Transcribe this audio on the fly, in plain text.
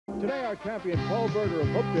Today, our champion Paul Berger of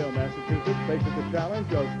Hopedale, Massachusetts, faces the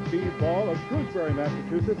challenge of Steve Ball of Shrewsbury,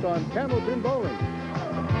 Massachusetts, on Candlepin bowling.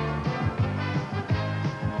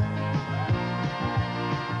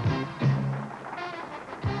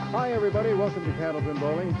 Hi, everybody. Welcome to Candlepin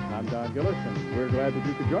Bowling. I'm Don Gillis, and we're glad that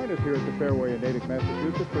you could join us here at the Fairway in Natick,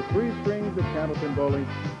 Massachusetts, for 3 strings of Candlepin bowling,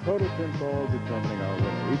 total pinfall determining our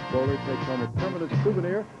winner. Each bowler takes home a permanent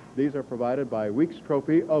souvenir. These are provided by Weeks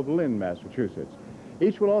Trophy of Lynn, Massachusetts.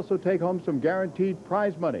 Each will also take home some guaranteed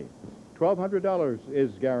prize money. $1,200 is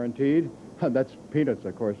guaranteed. That's peanuts,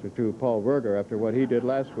 of course, to Paul Berger after what he did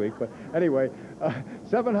last week. But anyway,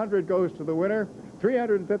 $700 goes to the winner.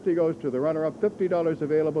 $350 goes to the runner-up, $50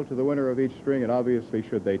 available to the winner of each string, and obviously,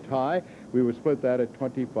 should they tie, we would split that at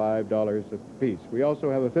 $25 apiece. We also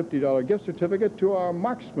have a $50 gift certificate to our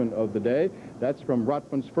marksman of the day. That's from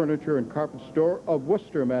Rotman's Furniture and Carpet Store of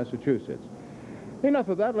Worcester, Massachusetts. Enough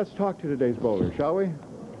of that. Let's talk to today's bowler, shall we?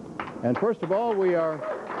 And first of all, we are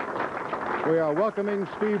welcoming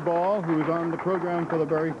Steve Ball, who is on the program for the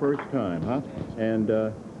very first time, huh? And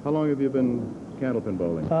how long have you been Candlepin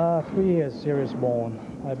bowling? 3 years, serious bowling.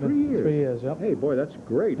 I've been 3 years? 3 years, yep. Hey, boy, that's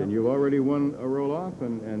great. And you've already won a roll-off,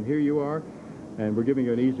 and here you are. And we're giving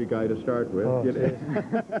you an easy guy to start with. Oh,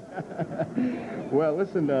 well,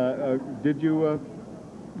 listen, did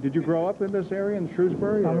you grow up in this area in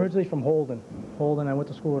Shrewsbury? I'm originally from Holden. I went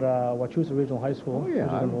to school at Wachusett Regional High School. Oh,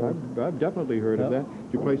 yeah, I've definitely heard of that.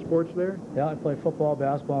 Did you play sports there? Yeah, I played football,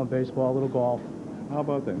 basketball, and baseball, a little golf. How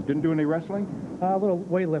about that? Didn't do any wrestling? A little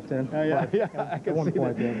weightlifting. Yeah, I can see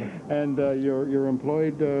that. And you're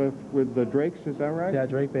employed with the Drakes, is that right? Yeah,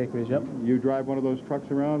 Drake Bakeries, yep. You drive one of those trucks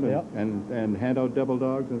around and, yep. and hand out devil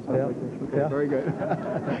dogs and stuff yep. like that? Okay, yeah. Very good.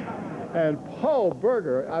 And Paul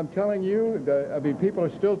Berger, I'm telling you, I mean, people are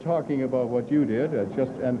still talking about what you did.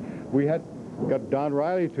 And we got Don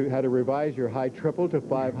Riley had to revise your high triple to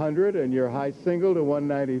 500 and your high single to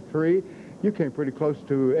 193. You came pretty close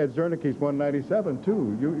to Ed Zernicke's 197,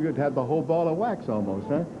 too. You'd had the whole ball of wax almost,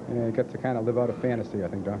 huh? Yeah, you got to kind of live out a fantasy, I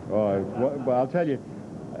think, Don. Oh, well, I'll tell you,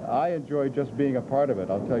 I enjoy just being a part of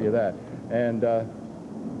it, I'll tell you that. And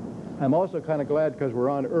I'm also kind of glad, because we're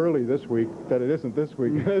on early this week, that it isn't this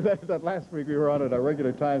week. that last week we were on at our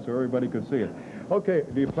regular time so everybody could see it. Okay,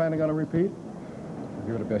 are you planning on a repeat?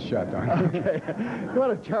 Give it a best shot, Don. Okay. What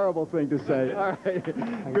a terrible thing to say. All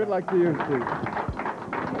right. Good luck to you, Steve.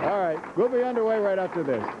 All right. We'll be underway right after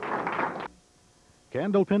this.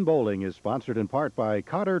 Candlepin Bowling is sponsored in part by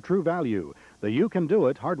Cotter True Value, the You Can Do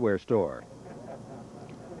It hardware store.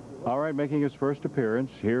 All right, making his first appearance,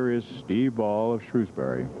 here is Steve Ball of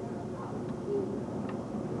Shrewsbury.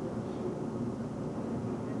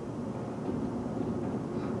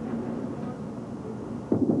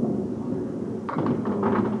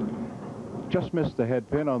 Just missed the head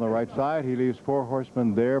pin on the right side. He leaves 4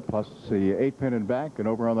 horsemen there, plus the 8 pin in back, and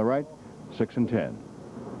over on the right, 6 and 10.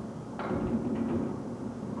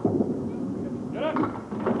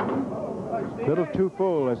 Little too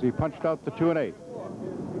full as he punched out the 2 and 8.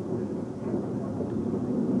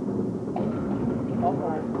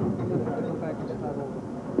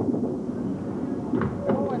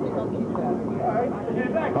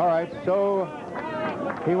 All right, so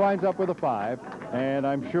he winds up with a 5. And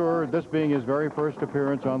I'm sure, this being his very first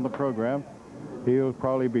appearance on the program, he'll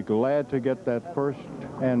probably be glad to get that first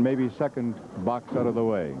and maybe second box out of the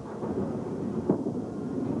way.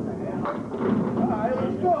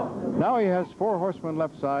 Now he has 4 horsemen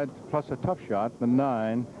left side, plus a tough shot, the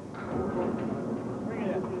 9.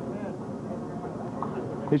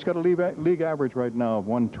 He's got a league average right now of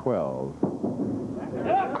 112.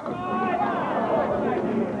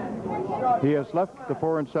 He has left the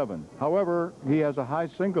 4 and 7. However, he has a high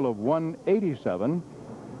single of 187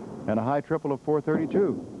 and a high triple of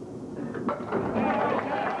 432.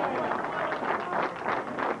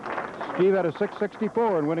 Steve had a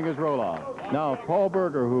 664 in winning his roll-off. Now, Paul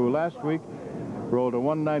Berger, who last week rolled a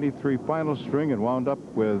 193 final string and wound up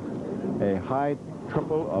with a high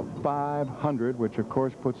triple of 500, which of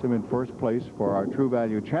course puts him in first place for our True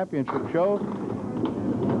Value Championship show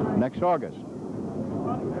next August.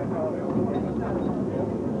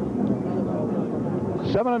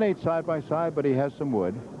 7 and 8 side by side, but he has some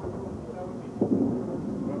wood.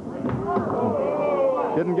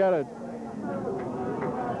 Didn't get it.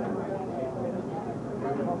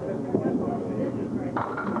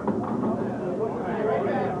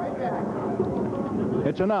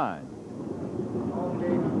 It's a 9.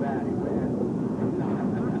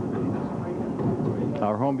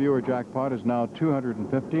 Our home viewer jackpot is now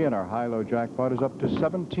 $250, and our high-low jackpot is up to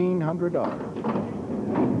 $1,700.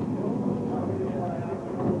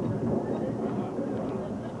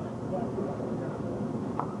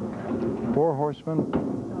 4 horsemen,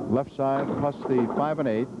 left side, plus the 5 and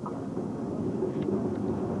 8.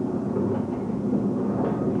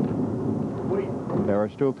 There are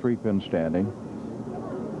still 3 pins standing.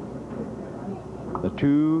 The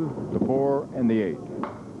 2, the 4, and the 8.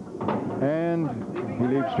 And he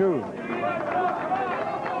leaves 2.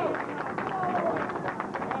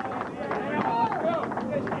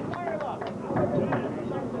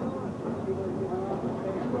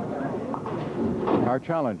 Our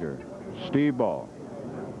challenger, Steve Ball.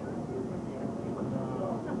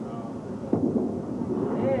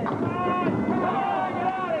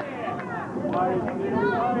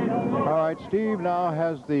 All right, Steve now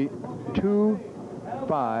has the 2,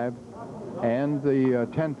 5, and the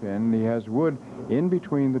 10 pin. He has wood in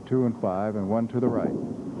between the 2 and 5 and 1 to the right.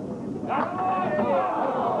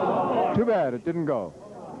 Too bad it didn't go.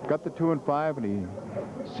 Got the 2 and 5, and he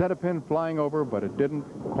sent a pin flying over, but it didn't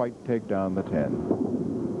quite take down the 10.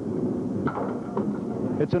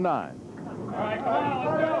 It's a 9. All right, come on,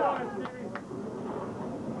 let's go.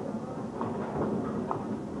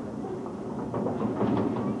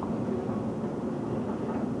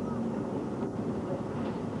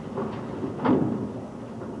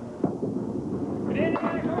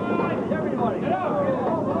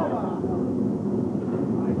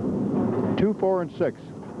 2, 4, and 6.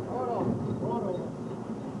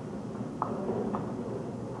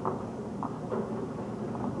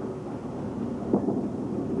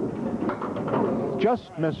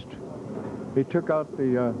 Just missed. He took out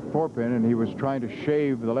the 4 pin, and he was trying to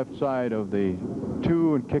shave the left side of the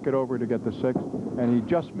 2 and kick it over to get the 6, and he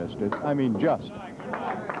just missed it. I mean, just.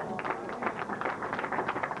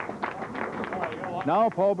 Now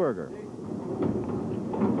Paul Berger.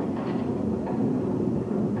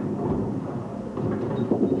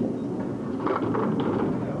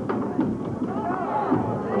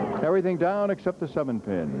 Everything down except the 7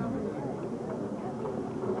 pin.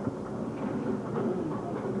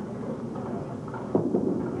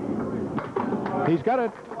 He's got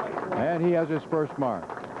it, and he has his first mark.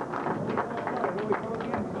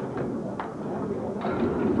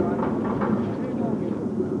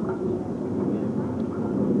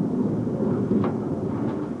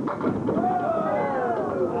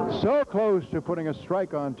 So close to putting a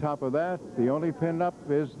strike on top of that. The only pin up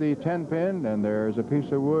is the 10 pin, and there's a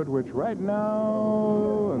piece of wood which right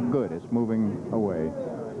now, good, it's moving away.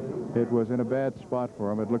 It was in a bad spot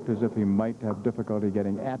for him. It looked as if he might have difficulty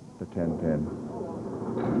getting at the 10 pin.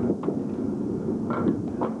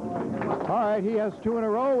 All right, he has 2 in a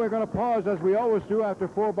row. We're going to pause, as we always do, after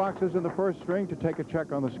 4 boxes in the first string to take a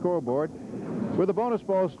check on the scoreboard. With the bonus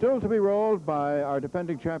ball still to be rolled by our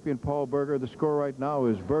defending champion, Paul Berger. The score right now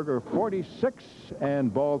is Berger 46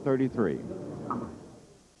 and Ball 33.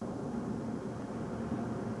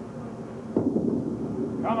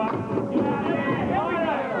 Come on.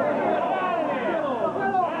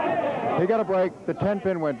 He got a break. The 10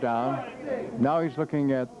 pin went down. Now he's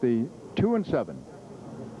looking at the 2 and 7.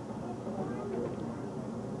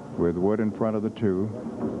 With wood in front of the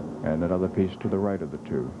 2 and another piece to the right of the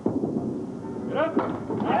 2.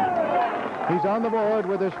 He's on the board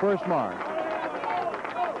with his first mark.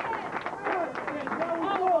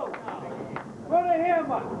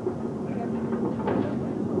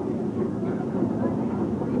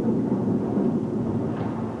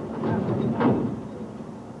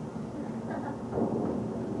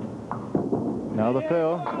 Now the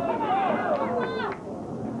fill.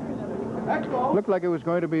 Looked like it was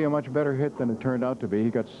going to be a much better hit than it turned out to be. He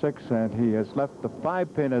got 6, and he has left the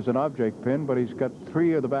 5 pin as an object pin, but he's got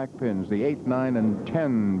 3 of the back pins, the 8, 9, and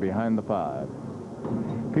 10 behind the 5.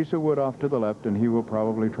 Piece of wood off to the left, and he will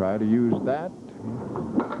probably try to use that.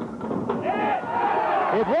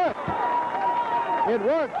 It worked! It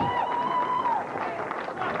worked!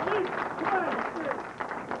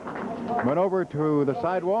 Went over to the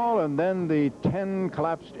sidewall, and then the 10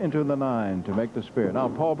 collapsed into the 9 to make the spear. Now,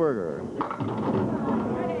 Paul Berger.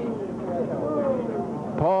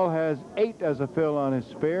 Paul has 8 as a fill on his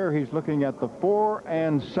spear. He's looking at the 4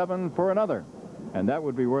 and 7 for another, and that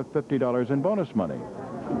would be worth $50 in bonus money.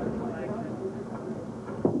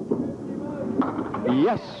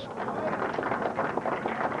 Yes!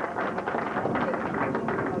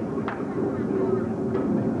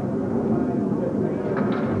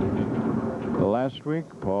 Last week,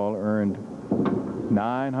 Paul earned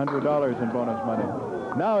 $900 in bonus money.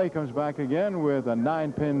 Now he comes back again with a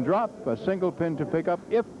 9-pin drop, a single pin to pick up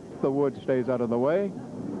if the wood stays out of the way.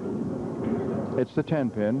 It's the 10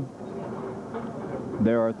 pin.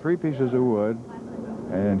 There are 3 pieces of wood,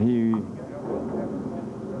 and he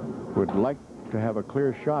would like to have a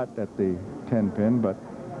clear shot at the 10 pin, but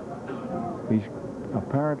he's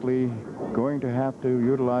apparently going to have to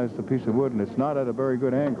utilize the piece of wood, and it's not at a very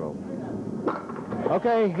good angle.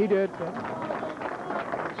 Okay, he did.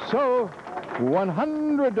 So,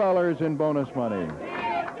 $100 in bonus money.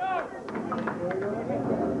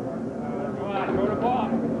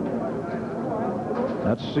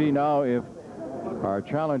 Let's see now if our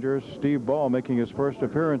challenger, Steve Ball, making his first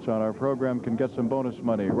appearance on our program, can get some bonus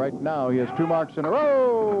money. Right now, he has 2 marks in a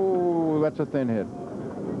row. That's a thin hit.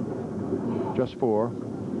 Just 4.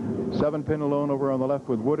 7-pin alone over on the left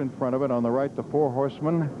with wood in front of it. On the right, the 4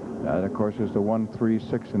 horsemen. That, of course, is the 1, 3,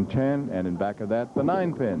 6, and 10. And in back of that, the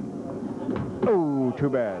 9-pin. Oh, too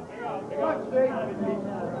bad.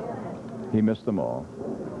 He missed them all.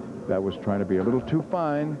 That was trying to be a little too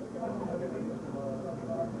fine.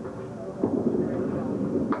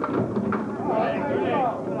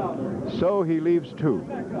 So he leaves 2.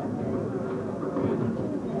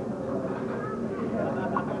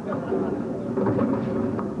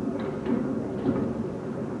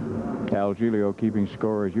 Al Giglio keeping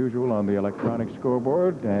score as usual on the electronic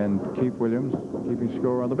scoreboard, and Keith Williams keeping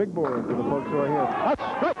score on the big board for the folks who are here. A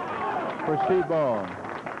strike for Steve Ball.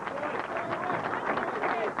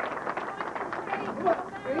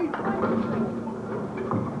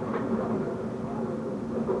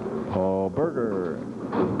 Paul Berger.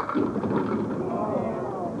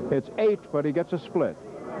 It's 8, but he gets a split.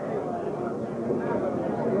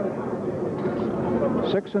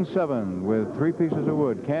 6 and 7 with 3 pieces of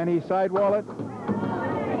wood. Can he sidewall it?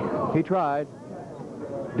 He tried.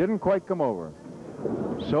 Didn't quite come over.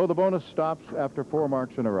 So the bonus stops after 4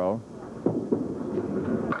 marks in a row.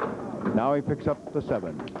 Now he picks up the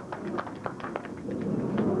 7.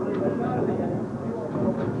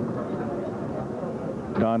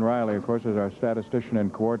 Don Riley, of course, is our statistician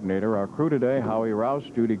and coordinator. Our crew today: Howie Rouse,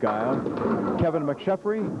 Judy Guile, Kevin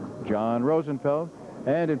McSheffrey, John Rosenfeld,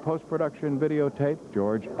 and in post-production videotape,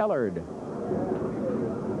 George Ellard.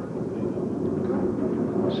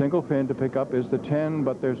 Single pin to pick up is the 10,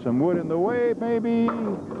 but there's some wood in the way, maybe.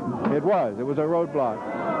 It was a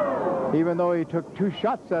roadblock, even though he took 2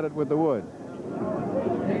 shots at it with the wood.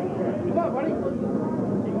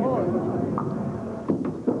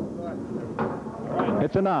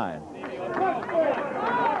 It's a 9.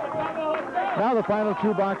 Now the final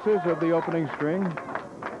 2 boxes of the opening string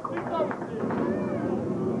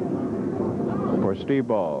for Steve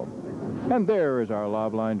Ball. And there is our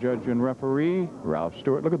lob line judge and referee, Ralph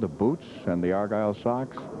Stewart. Look at the boots and the Argyle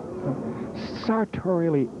socks.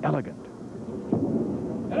 Sartorially elegant.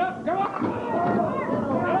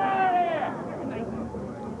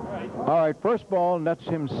 All right, first ball nets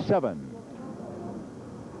him 7.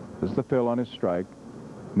 This is the fill on his strike.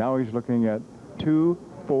 Now he's looking at 2,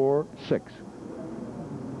 4, 6.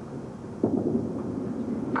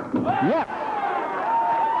 Yes!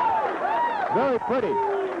 Very pretty.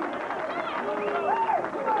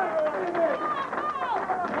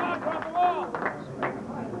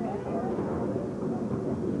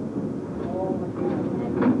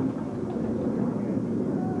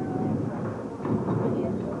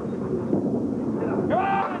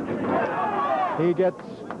 He gets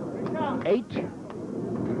 8.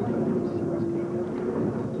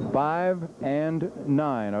 5 and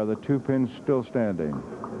 9 are the 2 pins still standing.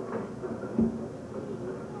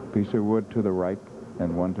 Piece of wood to the right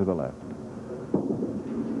and 1 to the left.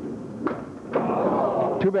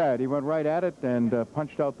 Too bad. He went right at it and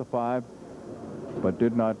punched out the 5, but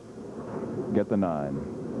did not get the 9.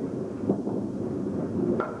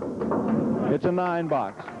 It's a 9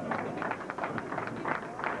 box.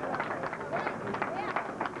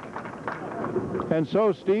 And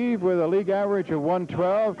so Steve, with a league average of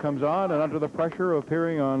 112, comes on, and under the pressure of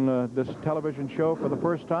appearing on this television show for the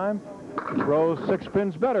first time, throws 6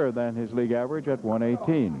 pins better than his league average at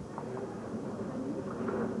 118.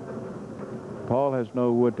 Paul has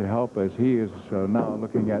no wood to help, as he is now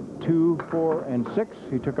looking at 2, 4, and 6.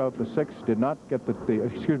 He took out the 6, did not get the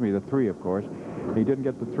 3, of course. He didn't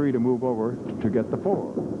get the 3 to move over to get the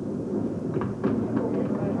 4.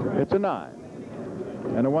 It's a 9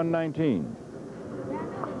 and a 119.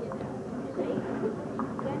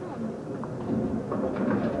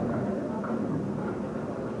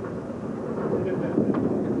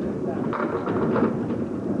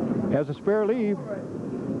 Has a spare leave.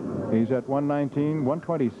 He's at 119.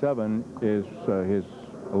 127 is his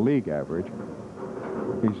league average.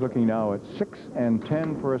 He's looking now at 6 and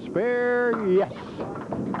 10 for a spare. Yes.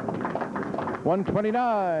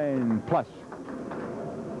 129 plus.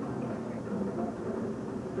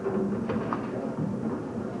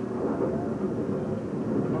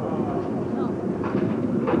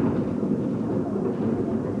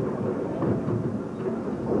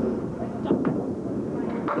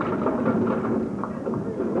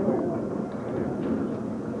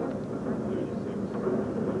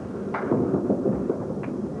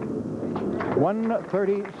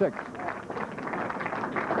 $136.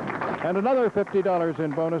 And another $50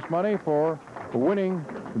 in bonus money for winning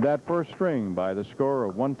that first string by the score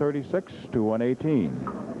of 136 to 118.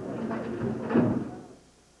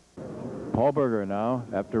 Paul Berger now,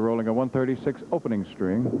 after rolling a 136 opening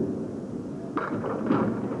string.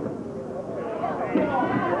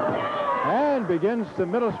 And begins the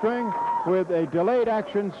middle string with a delayed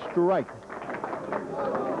action strike.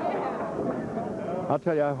 I'll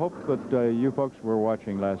tell you, I hope that you folks were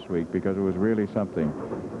watching last week, because it was really something.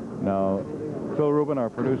 Now, Phil Rubin, our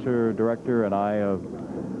producer, director, and I have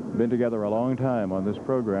been together a long time on this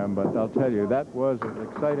program, but I'll tell you, that was as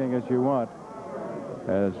exciting as you want,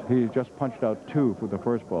 as he just punched out 2 for the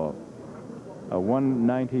first ball. A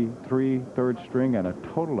 193 third string and a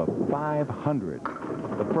total of 500.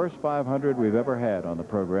 The first 500 we've ever had on the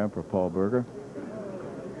program for Paul Berger.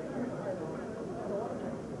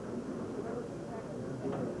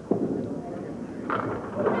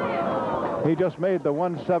 He just made the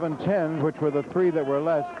 1-7-10, which were the 3 that were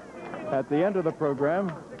left at the end of the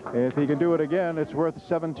program. If he can do it again, it's worth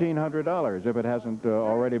 $1,700 if it hasn't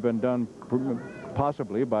already been done,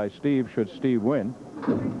 possibly by Steve, should Steve win.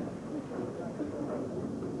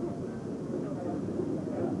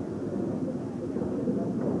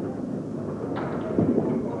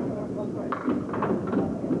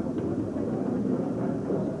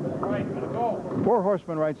 Four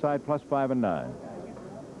horsemen right side, plus 5 and 9.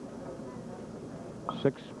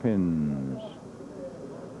 6 pins.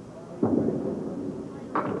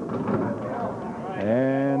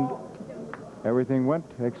 And everything went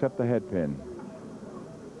except the head pin.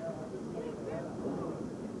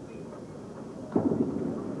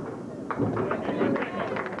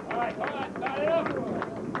 All right, come on, start it up.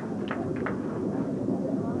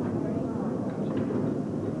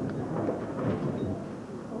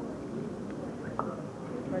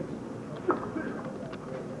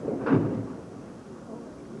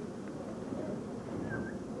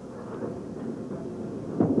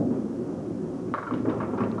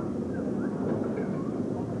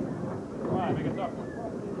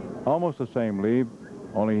 Almost the same lead,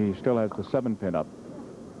 only he still has the 7 pin up.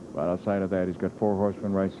 But outside of that, he's got 4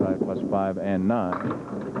 horsemen right side, plus 5 and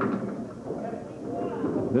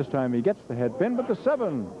 9. This time he gets the head pin, but the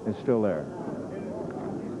 7 is still there.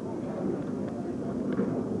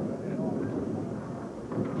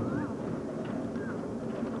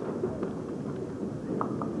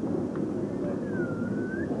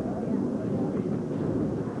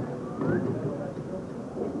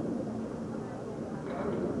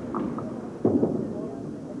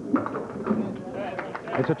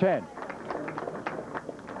 It's a 10.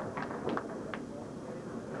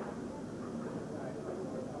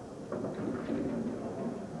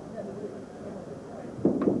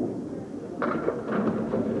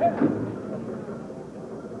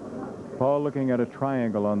 Paul looking at a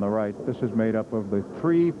triangle on the right. This is made up of the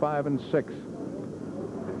 3, 5, and 6.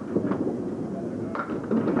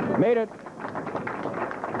 Made it.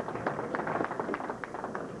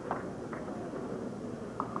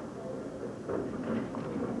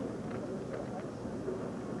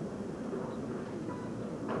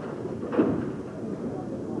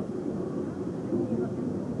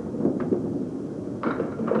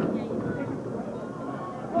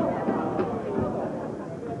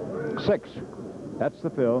 Six. That's the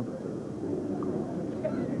fill.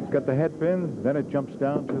 It's got the head pin, then it jumps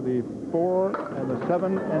down to the 4 and the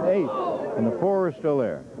 7 and 8, and the 4 is still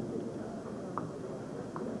there.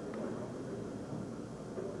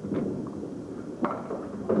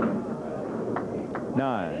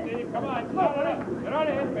 Nine. Come on, start it up. Get on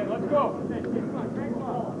the head pin. Let's go.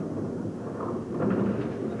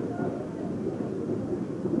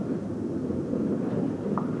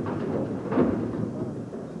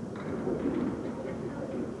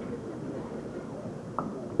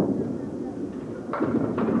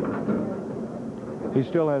 He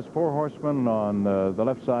still has 4 horsemen on the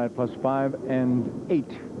left side, plus 5 and 8.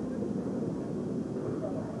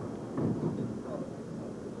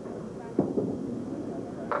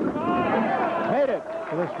 Made it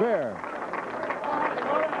for the spare.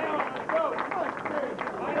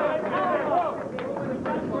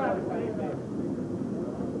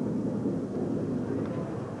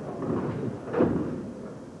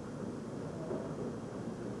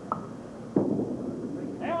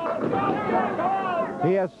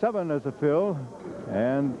 He has 7 as a fill,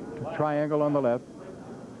 and triangle on the left,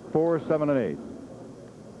 4, 7, and 8.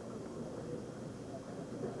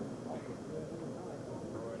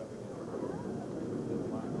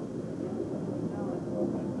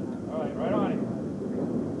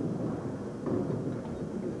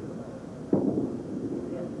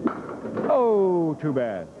 Oh, too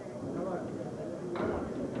bad.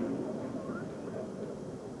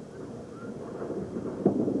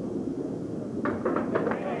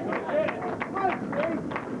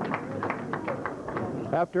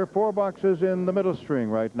 After 4 boxes in the middle string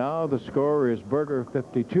right now, the score is Berger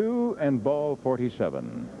 52 and Ball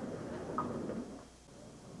 47.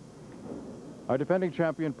 Our defending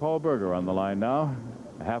champion, Paul Berger, on the line now.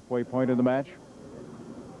 A halfway point in the match.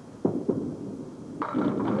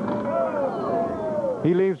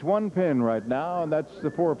 He leaves 1 pin right now, and that's the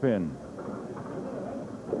 4 pin.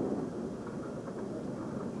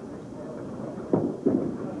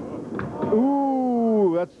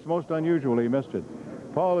 Ooh, that's most unusual. He missed it.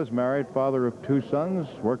 Paul is married, father of 2 sons,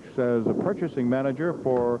 works as a purchasing manager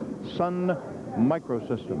for Sun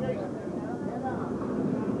Microsystems.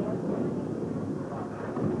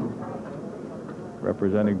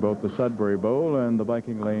 Representing both the Sudbury Bowl and the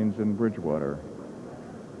Viking Lanes in Bridgewater.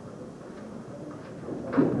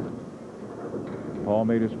 Paul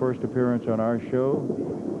made his first appearance on our show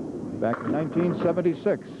back in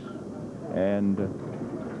 1976, and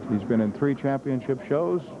he's been in 3 championship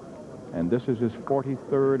shows, and this is his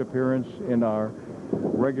 43rd appearance in our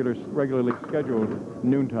regularly scheduled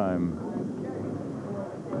noontime.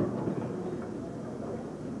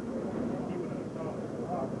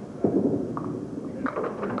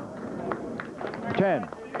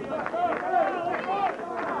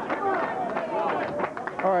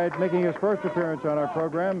 All right, making his first appearance on our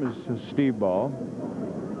program is Steve Ball.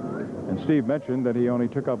 And Steve mentioned that he only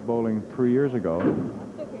took up bowling 3 years ago.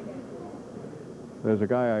 There's a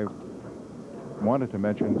guy I wanted to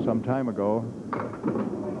mention some time ago.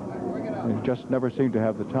 He just never seemed to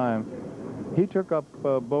have the time. He took up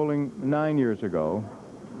bowling 9 years ago,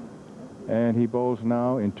 and he bowls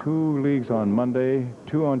now in 2 leagues on Monday,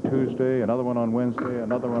 2 on Tuesday, another one on Wednesday,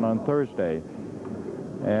 another one on Thursday.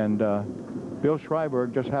 And Bill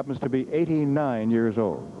Schreiberg just happens to be 89 years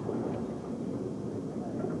old.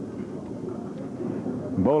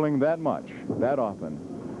 Bowling that much, that often,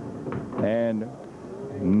 and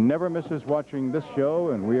never misses watching this show,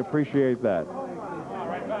 and we appreciate that.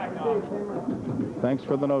 Thanks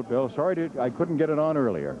for the note, Bill. Sorry I couldn't get it on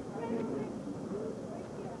earlier.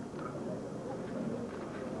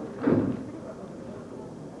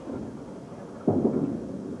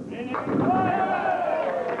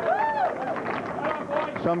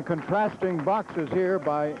 Some contrasting boxes here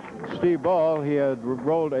by Steve Ball. He had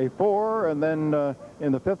rolled a 4 and then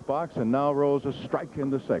in the 5th box, and now rolls a strike in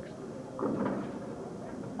the 6th.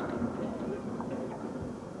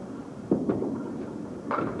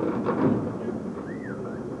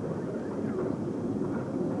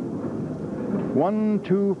 One,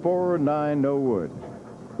 2, 4, 9, no wood.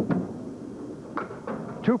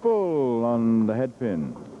 2 full on the head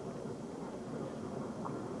pin.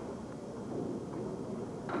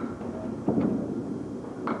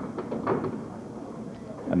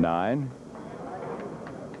 A 9.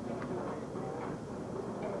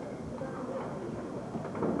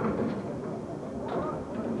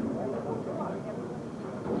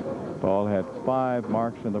 Paul had 5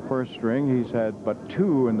 marks in the first string. He's had but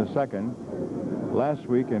 2 in the second. Last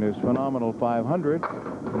week in his phenomenal 500,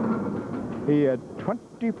 he had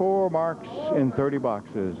 24 marks in 30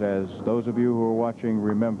 boxes, as those of you who are watching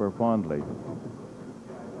remember fondly.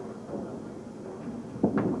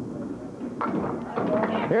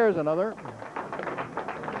 Here's another.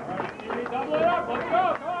 Double it up. Let's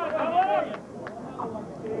go. Come on, double it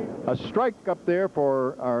up. A strike up there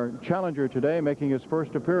for our challenger today, making his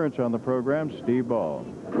first appearance on the program, Steve Ball.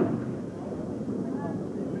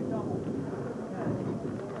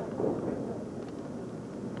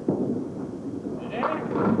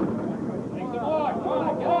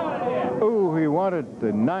 Ooh, he wanted the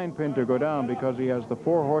 9-pin to go down because he has the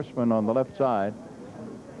 4 horsemen on the left side,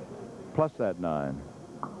 plus that 9.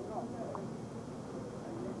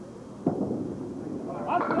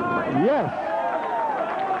 Yes!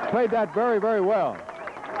 Played that very, very well.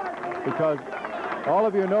 Because all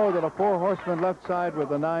of you know that a 4 horseman left side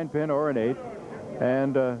with a 9-pin or an 8,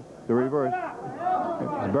 and the reverse,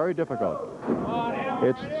 it's very difficult.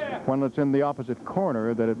 It's when it's in the opposite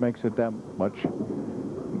corner that it makes it that much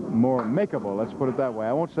more makeable. Let's put it that way.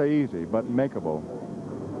 I won't say easy, but makeable.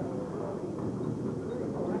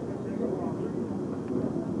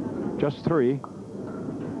 Just 3.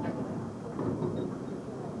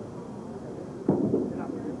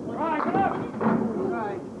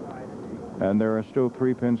 And there are still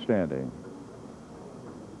 3 pins standing.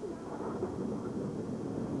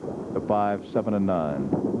 The 5, 7, and 9.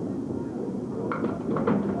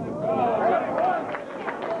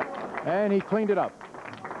 And he cleaned it up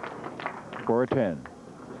for a 10.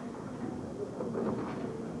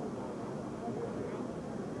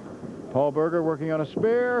 Paul Berger working on a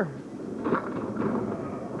spare.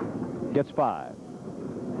 Gets 5.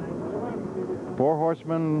 4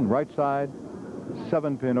 horsemen, right side,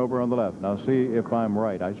 7-pin over on the left. Now see if I'm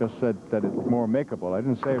right. I just said that it's more makeable. I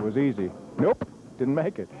didn't say it was easy. Nope, didn't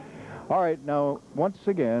make it. All right, now, once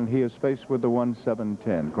again, he is faced with the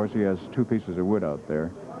 1-7-10. Of course, he has 2 pieces of wood out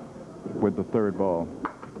there with the 3rd ball.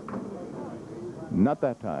 Not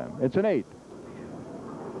that time. It's an 8.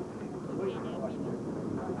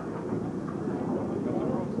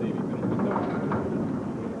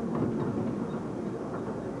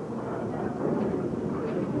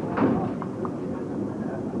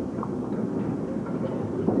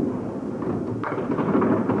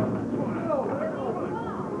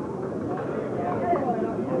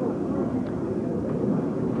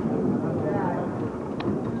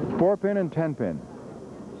 Pin and 10-pin.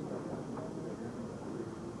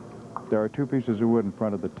 There are 2 pieces of wood in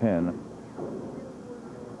front of the 10.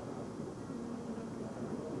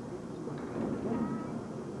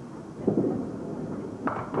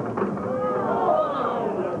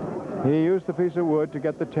 He used the piece of wood to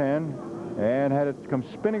get the 10 and had it come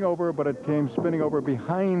spinning over, but it came spinning over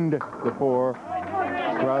behind the 4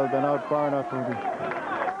 rather than out far enough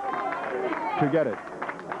to get it.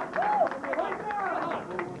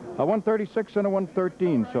 A 136 and a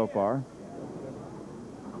 113 so far.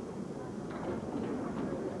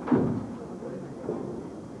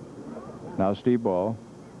 Now Steve Ball.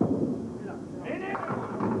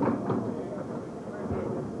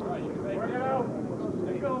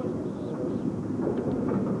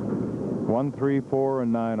 One, 3, 4,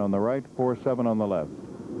 and 9 on the right, 4, 7 on the left.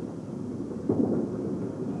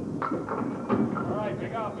 All right,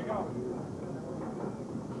 big up, big up.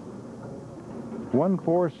 1,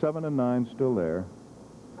 4, 7, and 9 still there.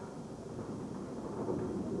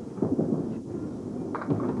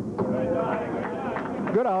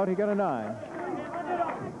 Good out, he got a 9.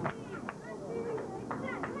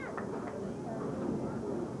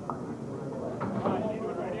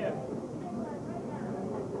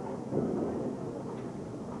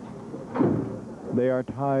 They are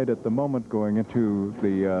tied at the moment going into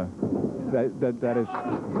the that is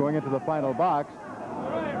going into the final box.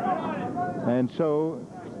 And so,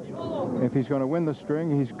 if he's going to win the string,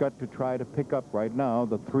 he's got to try to pick up right now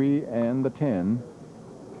the 3 and the 10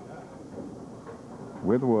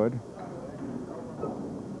 with wood.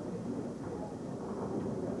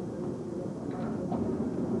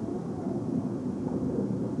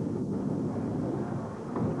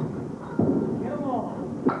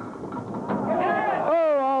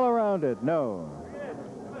 Oh, all around it. No.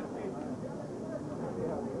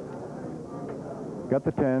 Got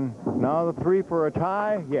the 10. Now the 3 for a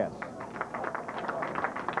tie. Yes.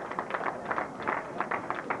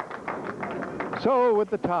 So with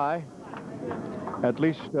the tie, at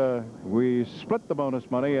least we split the bonus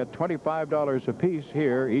money at $25 apiece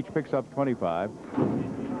here. Each picks up 25.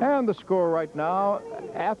 And the score right now,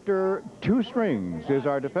 after 2 strings, is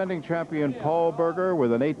our defending champion Paul Berger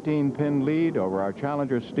with an 18-pin lead over our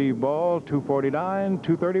challenger Steve Ball,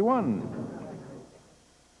 249-231.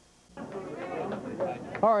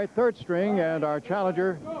 All right, 3rd string, and our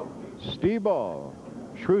challenger, Steve Ball,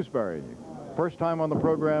 Shrewsbury. First time on the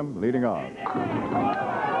program, leading off.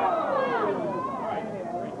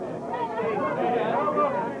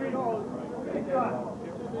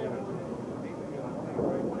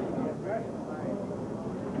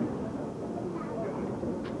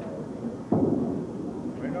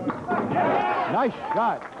 Nice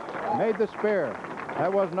shot. Made the spare.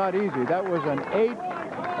 That was not easy. That was an 8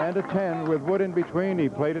 and a 10 with wood in between. He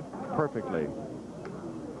played it perfectly.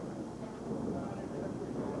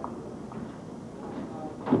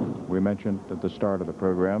 We mentioned at the start of the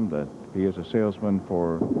program that he is a salesman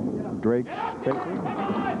for Drake's Bakery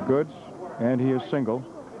Goods, and he is single.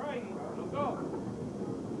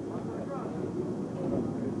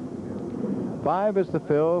 Five is the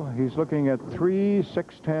fill. He's looking at 3,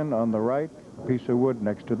 6, 10 on the right, piece of wood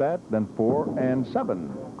next to that, then 4 and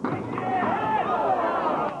 7.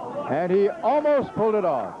 And he almost pulled it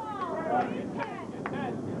off.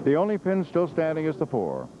 The only pin still standing is the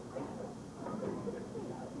 4.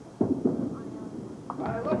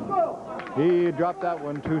 He dropped that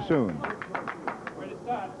one too soon.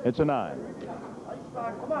 It's a 9.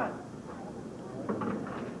 Come on.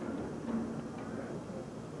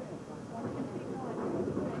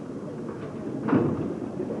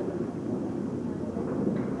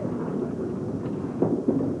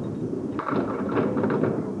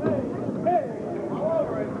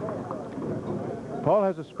 Paul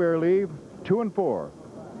has a spare leave, 2 and 4.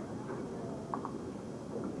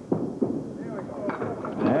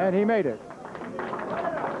 And he made it.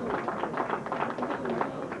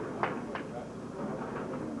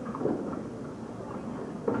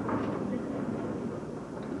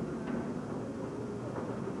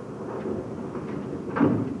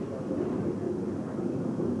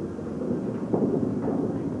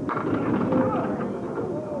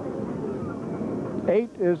 8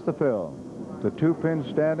 is the fill. The 2 pins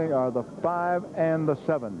standing are the 5 and the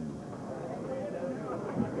 7.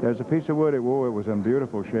 There's a piece of wood. Whoa, it was in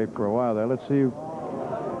beautiful shape for a while there. Let's see.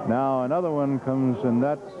 Now another one comes, and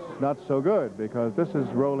that's not so good because this is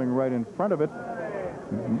rolling right in front of it,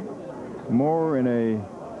 more in a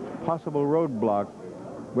possible roadblock.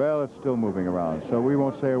 Well, it's still moving around, so we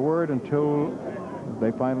won't say a word until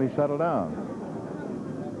they finally settle down.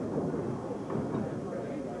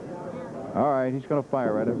 All right, he's going to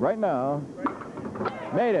fire at it right now.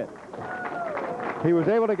 Made it. He was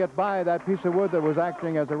able to get by that piece of wood that was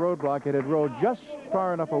acting as a roadblock. It had rolled just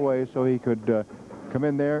far enough away so he could come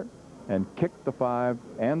in there and kick the 5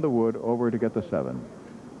 and the wood over to get the 7.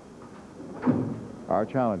 Our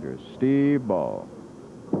challengers, Steve Ball.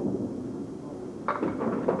 All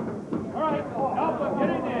right, help him, get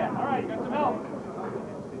in there. All right, you got some help.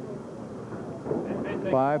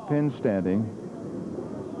 5 pins standing.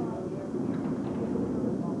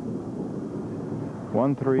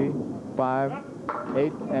 1, 3, 5,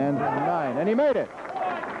 8, and 9. And he made it.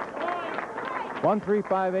 1, 3,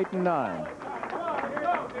 5, 8, and 9.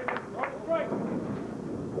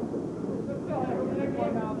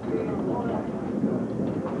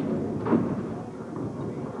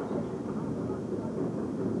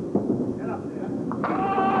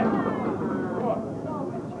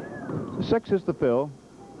 Six is the fill.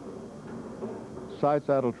 Side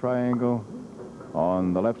saddle triangle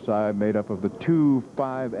on the left side made up of the 2,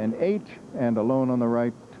 5, and 8, and alone on the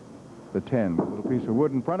right, the 10. A little piece of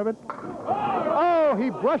wood in front of it. Oh, he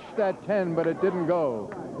brushed that 10, but it didn't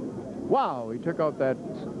go. Wow, he took out that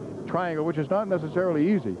triangle, which is not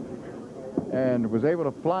necessarily easy, and was able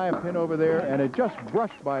to fly a pin over there, and it just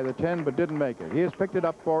brushed by the 10, but didn't make it. He has picked it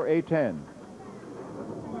up for a 10.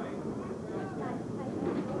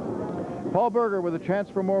 Paul Berger with a chance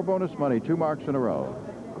for more bonus money, 2 marks in a row.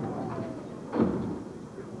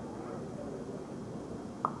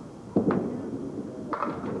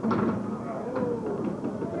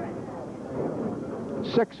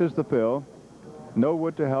 Six is the fill. No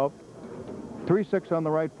wood to help. 3, 6 on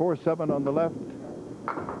the right, 4, 7 on the left.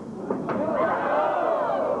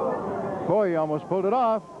 Boy, he almost pulled it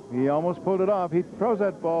off. He almost pulled it off. He throws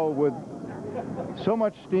that ball with so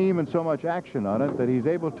much steam and so much action on it that he's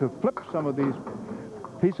able to flip some of these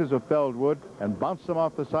pieces of felled wood and bounce them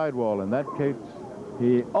off the sidewall. In that case,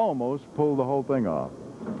 he almost pulled the whole thing off.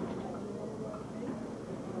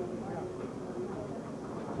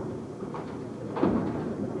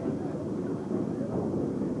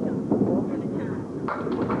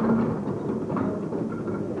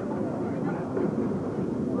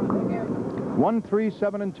 One, 3,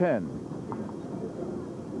 7, and 10.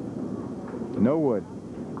 No wood.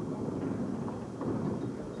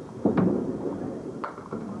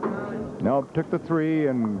 Nope, took the 3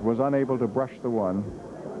 and was unable to brush the 1.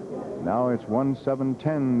 Now it's 1, 7,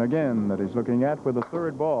 10 again that he's looking at with the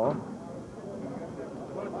 3rd ball.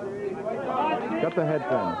 Got the head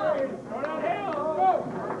pin.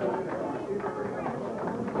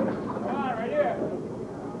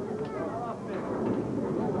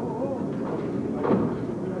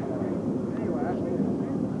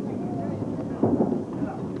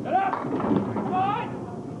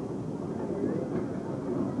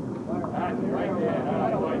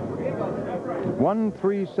 One,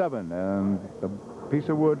 3, 7, and the piece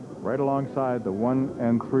of wood right alongside the 1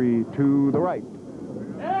 and 3 to the right.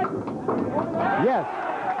 Yes.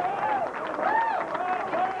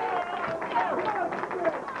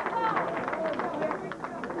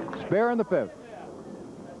 Spare in the 5th.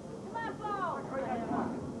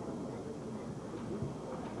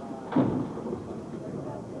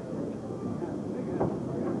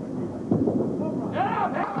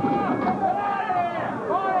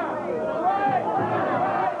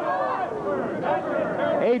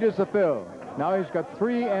 Eight is the fill. Now he's got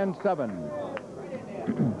 3 and 7.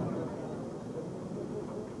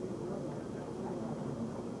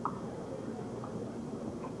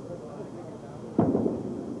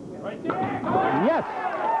 Yes!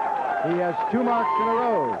 He has 2 marks in a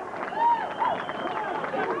row.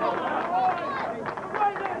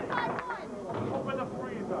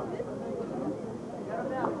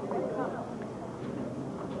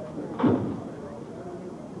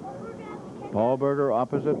 Paul Berger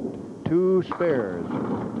opposite, 2 spares.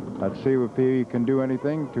 Let's see if he can do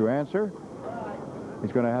anything to answer.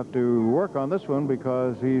 He's going to have to work on this one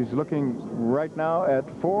because he's looking right now at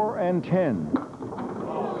 4 and 10.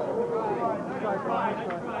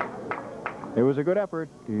 It was a good effort.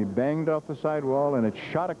 He banged off the sidewall and it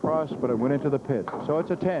shot across, but it went into the pit. So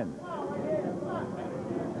it's a 10.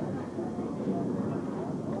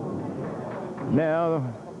 Now,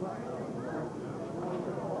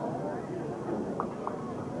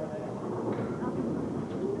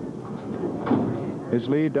 his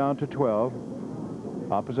lead down to 12.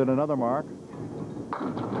 Opposite another mark.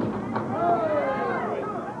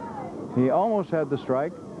 He almost had the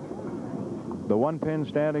strike. The 1 pin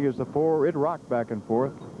standing is the 4. It rocked back and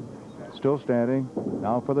forth. Still standing.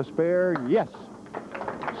 Now for the spare. Yes.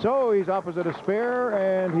 So he's opposite a spare,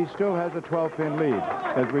 and he still has a 12-pin lead.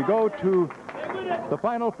 As we go to the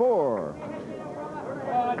final 4.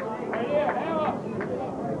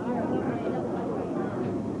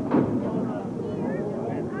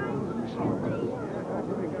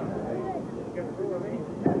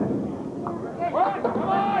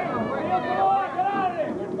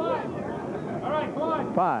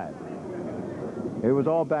 Five. It was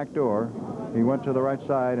all back door. He went to the right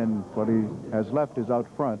side, and what he has left is out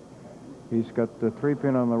front. He's got the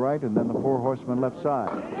 3-pin on the right, and then the 4 horsemen left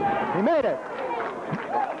side. He made it.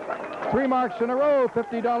 3 marks in a row,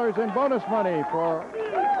 $50 in bonus money for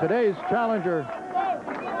today's challenger.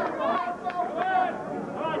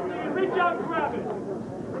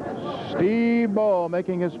 Steve Ball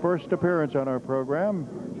making his first appearance on our program.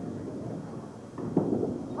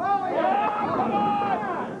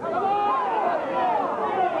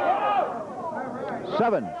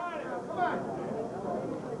 Seven.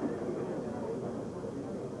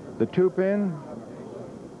 The 2-pin,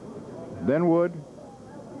 then wood,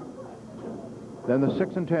 then the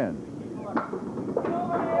 6 and 10.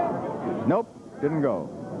 Nope, didn't go.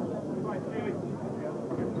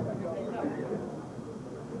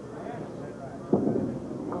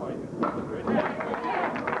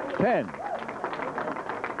 $10.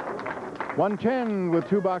 110 with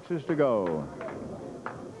 2 boxes to go.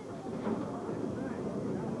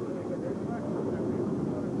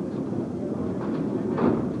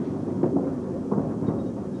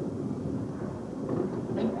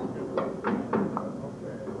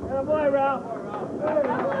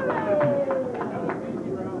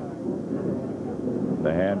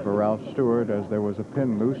 The hand for Ralph Stewart as there was a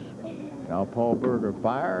pin loose. Now Paul Berger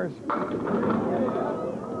fires.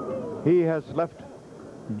 He has left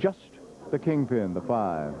just the kingpin, the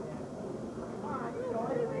 5.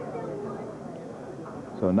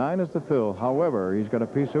 So 9 is the fill. However, he's got a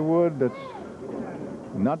piece of wood that's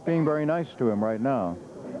not being very nice to him right now.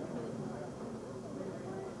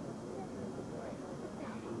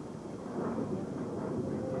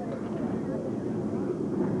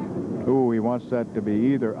 Ooh, he wants that to be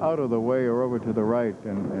either out of the way or over to the right,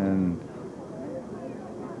 and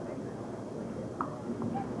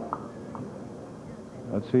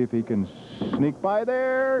let's see if he can sneak by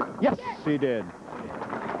there. Yes, he did.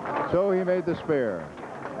 So he made the spare.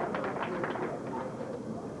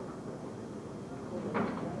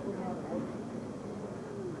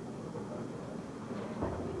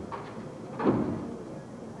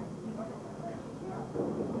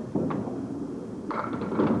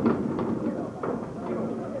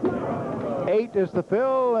 Eight is the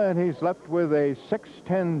fill, and he's left with a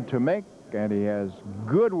 6-10 to make, and he has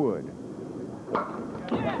good wood.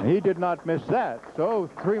 He did not miss that, so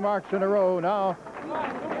 3 marks in a row now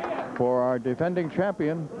for our defending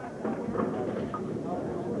champion.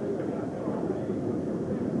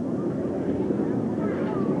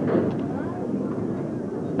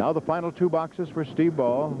 Now the final 2 boxes for Steve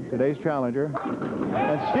Ball, today's challenger.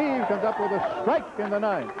 And Steve comes up with a strike in the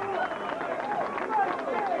 9th.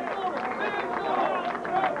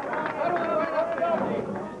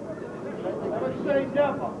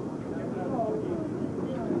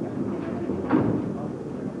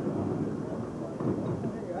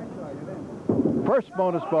 First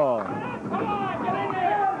bonus ball.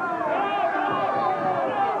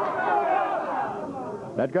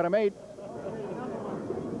 That got him 8.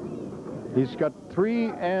 He's got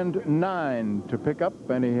 3 and 9 to pick up,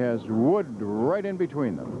 and he has wood right in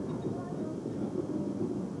between them.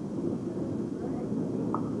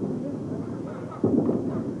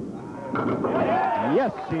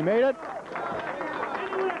 Yes, he made it.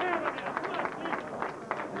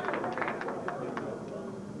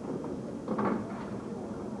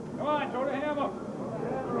 Come on, throw the hammer.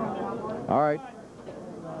 All right.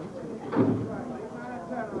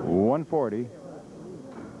 140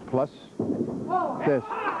 plus this.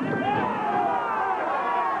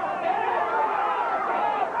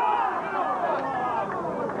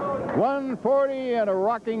 $140 and a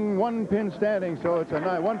rocking 1-pin standing, so it's a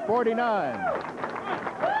 149.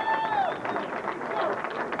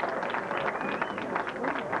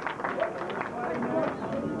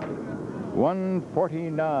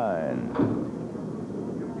 $149.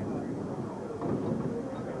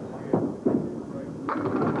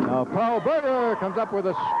 Now Paul Berger comes up with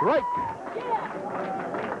a strike.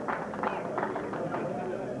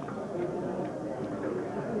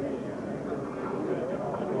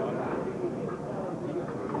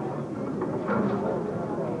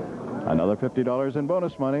 Another $50 in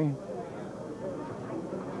bonus money.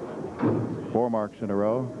 4 marks in a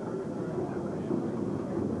row.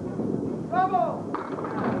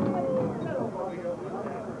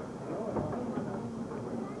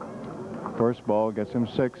 First ball gets him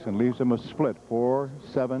 6 and leaves him a split 4,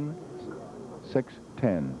 7, 6,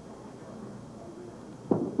 10.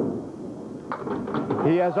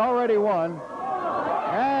 He has already won,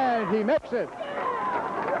 and he makes it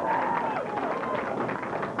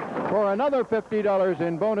for another $50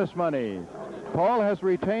 in bonus money. Paul has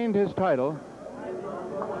retained his title.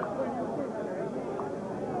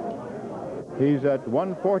 He's at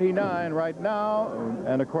 149 right now,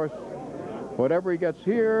 and of course, whatever he gets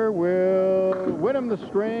here will win him the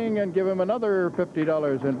string and give him another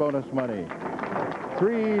 $50 in bonus money.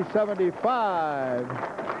 375.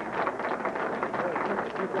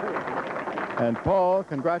 And Paul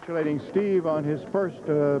congratulating Steve on his first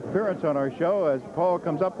appearance on our show as Paul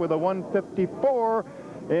comes up with a 154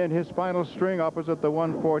 in his final string opposite the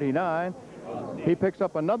 149. He picks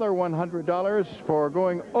up another $100 for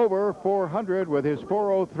going over 400 with his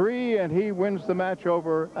 403, and he wins the match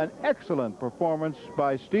over an excellent performance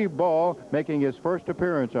by Steve Ball, making his first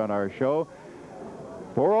appearance on our show.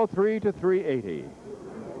 403 to 380.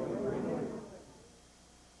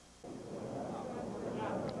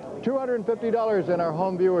 $250 in our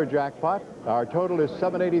home viewer jackpot. Our total is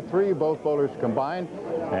 $783, both bowlers combined.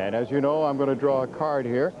 And as you know, I'm going to draw a card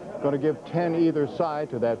here. Going to give 10 either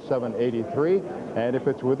side to that 783, and if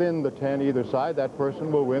it's within the 10 either side, that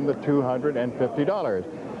person will win the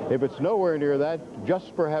 $250. If it's nowhere near that,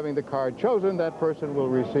 just for having the card chosen, that person will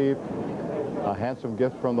receive a handsome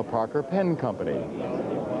gift from the Parker Pen Company.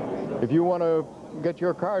 If you want to get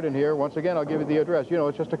your card in here, once again, I'll give you the address. You know,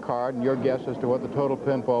 it's just a card and your guess as to what the total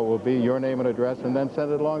pinfall will be, your name and address, and then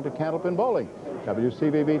send it along to Candlepin Bowling.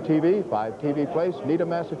 WCVB TV, 5 TV Place, Needham,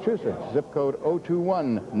 Massachusetts, zip code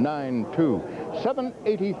 02192.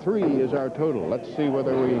 783 is our total. Let's see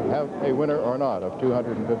whether we have a winner or not of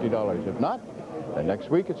 $250. If not, then next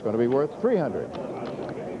week it's going to be worth $300.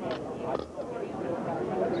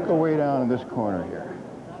 Let's go way down in this corner here.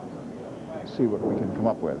 Let's see what we can come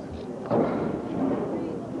up with.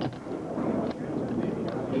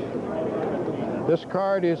 This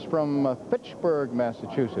card is from Fitchburg,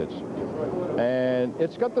 Massachusetts. And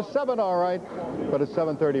it's got the 7 all right, but it's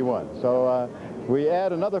 731. So we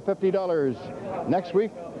add another $50 next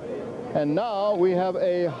week. And now we have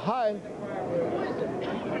a high.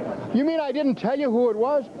 You mean I didn't tell you who it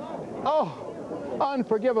was? Oh,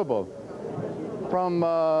 unforgivable. From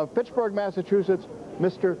Fitchburg, Massachusetts,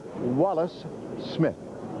 Mr. Wallace Smith.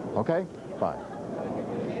 Okay? Fine.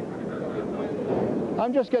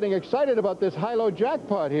 I'm just getting excited about this high-low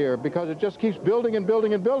jackpot here because it just keeps building and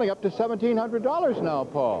building and building up to $1,700 now,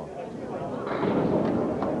 Paul.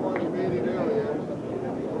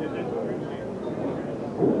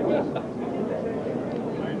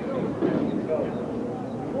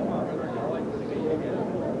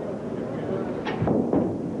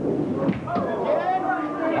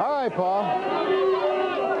 All right, Paul.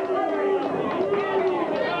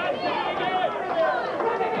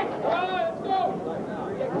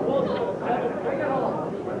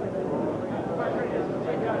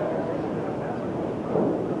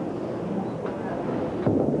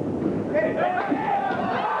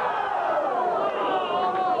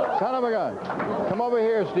 Son of a gun. Come over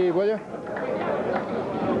here, Steve, will you?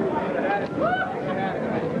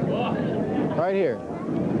 Right here.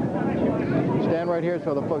 Stand right here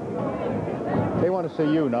so the foot. They want to see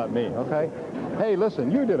you, not me, okay? Hey,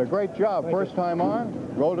 listen, you did a great job. First time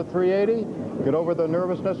on, rolled a 380, get over the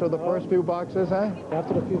nervousness of the first few boxes, huh?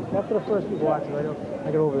 After the first few boxes, I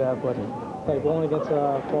get over that, but like going against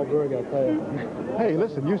Paul Berger, I'll tell you. Hey,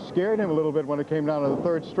 listen, you scared him a little bit when it came down to the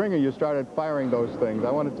third string and you started firing those things. I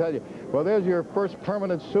want to tell you. Well, there's your first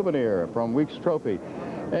permanent souvenir from Week's Trophy.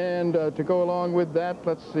 And to go along with that,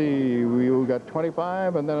 let's see, we got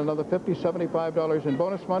 25 and then another $50, $75 in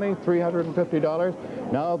bonus money,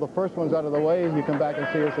 $350. Now the first one's out of the way, you come back and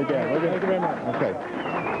see us again. Thank you very much. Okay.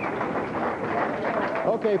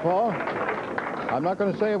 Okay, Paul. I'm not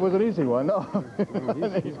going to say it was an easy one, no.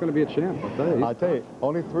 He's going to be a champ, I'll tell you. I'll tell you,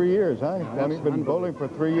 only 3 years, huh? He's been bowling for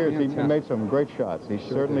 3 years. He made some great shots. He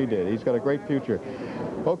certainly did. He's got a great future.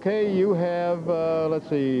 Okay, you have, let's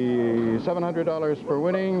see, $700 for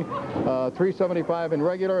winning, $375 in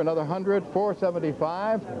regular, another $100,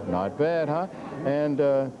 $475. Not bad, huh? And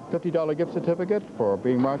 $50 gift certificate for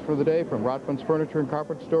being Marksman of the Day from Rotman's Furniture and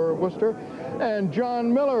Carpet Store of Worcester. And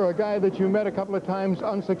John Miller, a guy that you met a couple of times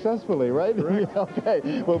unsuccessfully, right?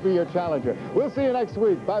 Okay, will be your challenger. We'll see you next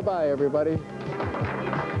week. Bye-bye, everybody.